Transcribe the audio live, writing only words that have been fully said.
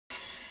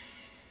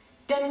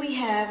Instead, we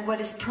have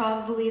what is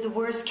probably the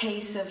worst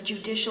case of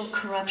judicial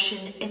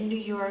corruption in New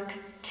York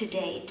to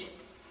date.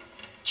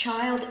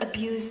 Child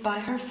abused by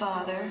her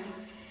father.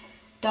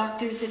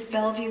 Doctors at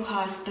Bellevue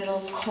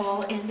Hospital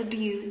call in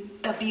the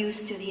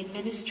abuse to the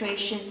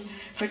Administration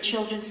for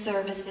Children's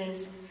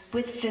Services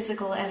with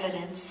physical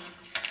evidence.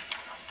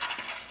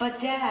 But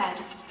Dad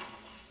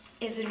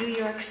is a New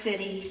York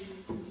City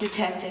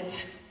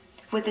detective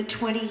with a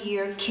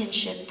 20-year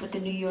kinship with the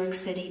New York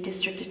City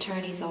District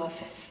Attorney's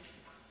Office.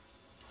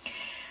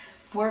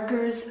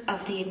 Workers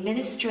of the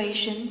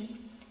Administration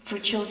for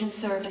Children's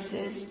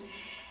Services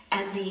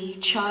and the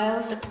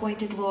child's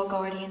appointed law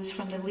guardians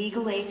from the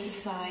Legal Aid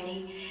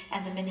Society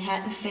and the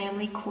Manhattan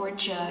Family Court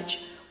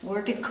judge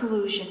work in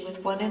collusion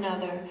with one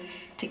another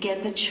to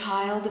get the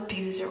child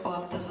abuser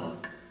off the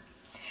hook.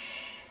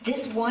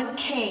 This one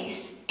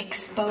case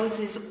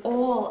exposes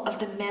all of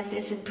the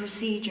methods and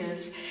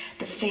procedures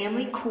the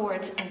family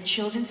courts and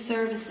children's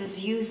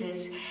services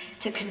uses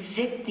to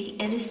convict the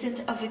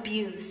innocent of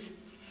abuse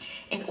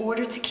in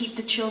order to keep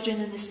the children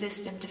in the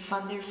system to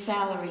fund their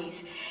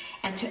salaries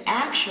and to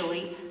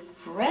actually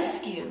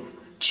rescue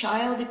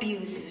child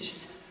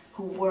abusers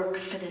who work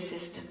for the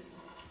system.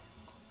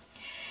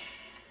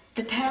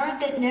 The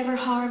parent that never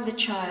harmed the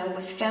child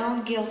was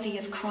found guilty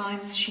of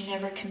crimes she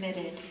never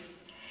committed.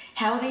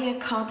 How they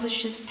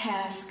accomplish this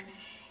task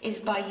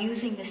is by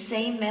using the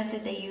same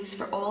method they use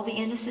for all the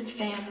innocent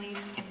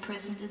families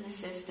imprisoned in the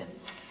system.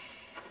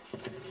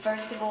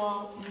 First of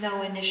all,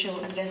 no initial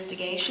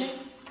investigation,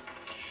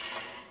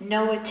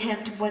 no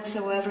attempt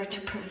whatsoever to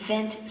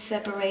prevent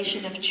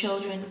separation of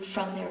children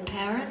from their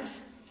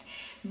parents,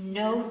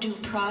 no due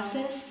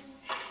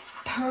process,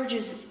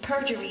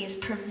 perjury is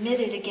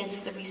permitted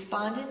against the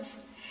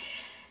respondents,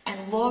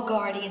 and law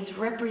guardians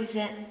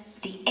represent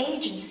the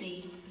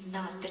agency,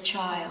 not the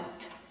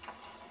child.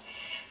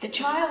 The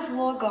child's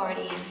law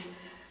guardians,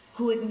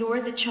 who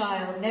ignored the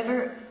child,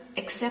 never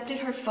accepted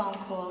her phone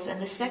calls, and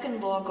the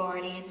second law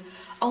guardian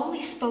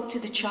only spoke to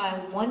the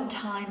child one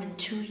time in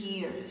 2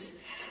 years,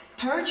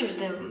 perjured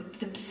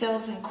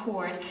themselves in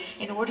court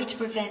in order to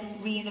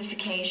prevent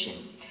reunification.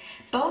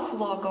 Both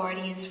law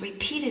guardians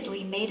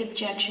repeatedly made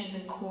objections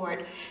in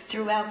court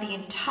throughout the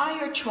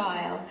entire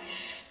trial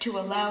to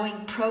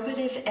allowing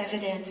probative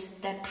evidence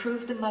that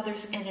proved the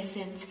mother's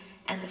innocence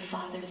and the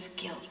father's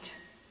guilt.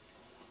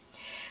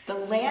 The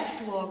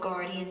last law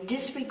guardian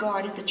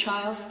disregarded the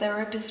child's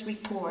therapist's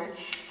report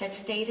that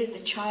stated the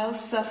child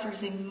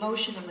suffers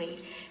emotionally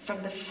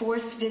from the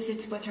forced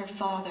visits with her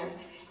father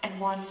and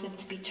wants them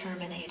to be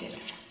terminated.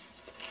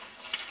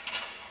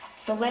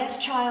 The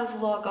last child's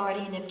law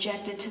guardian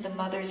objected to the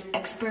mother's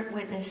expert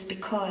witness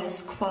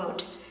because,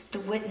 quote, the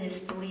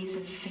witness believes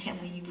in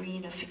family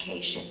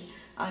reunification,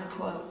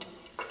 unquote.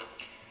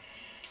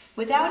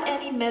 Without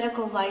any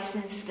medical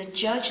license, the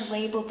judge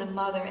labeled the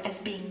mother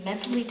as being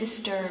mentally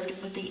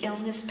disturbed with the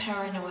illness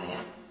paranoia.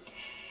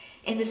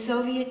 In the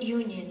Soviet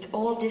Union,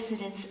 all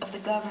dissidents of the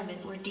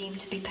government were deemed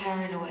to be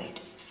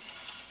paranoid.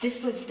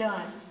 This was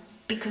done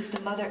because the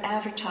mother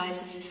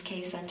advertises this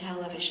case on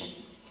television.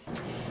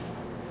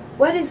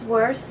 What is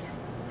worse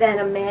than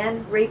a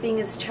man raping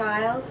his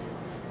child?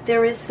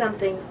 There is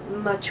something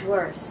much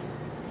worse.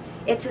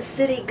 It's a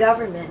city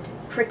government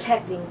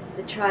protecting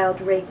the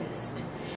child rapist.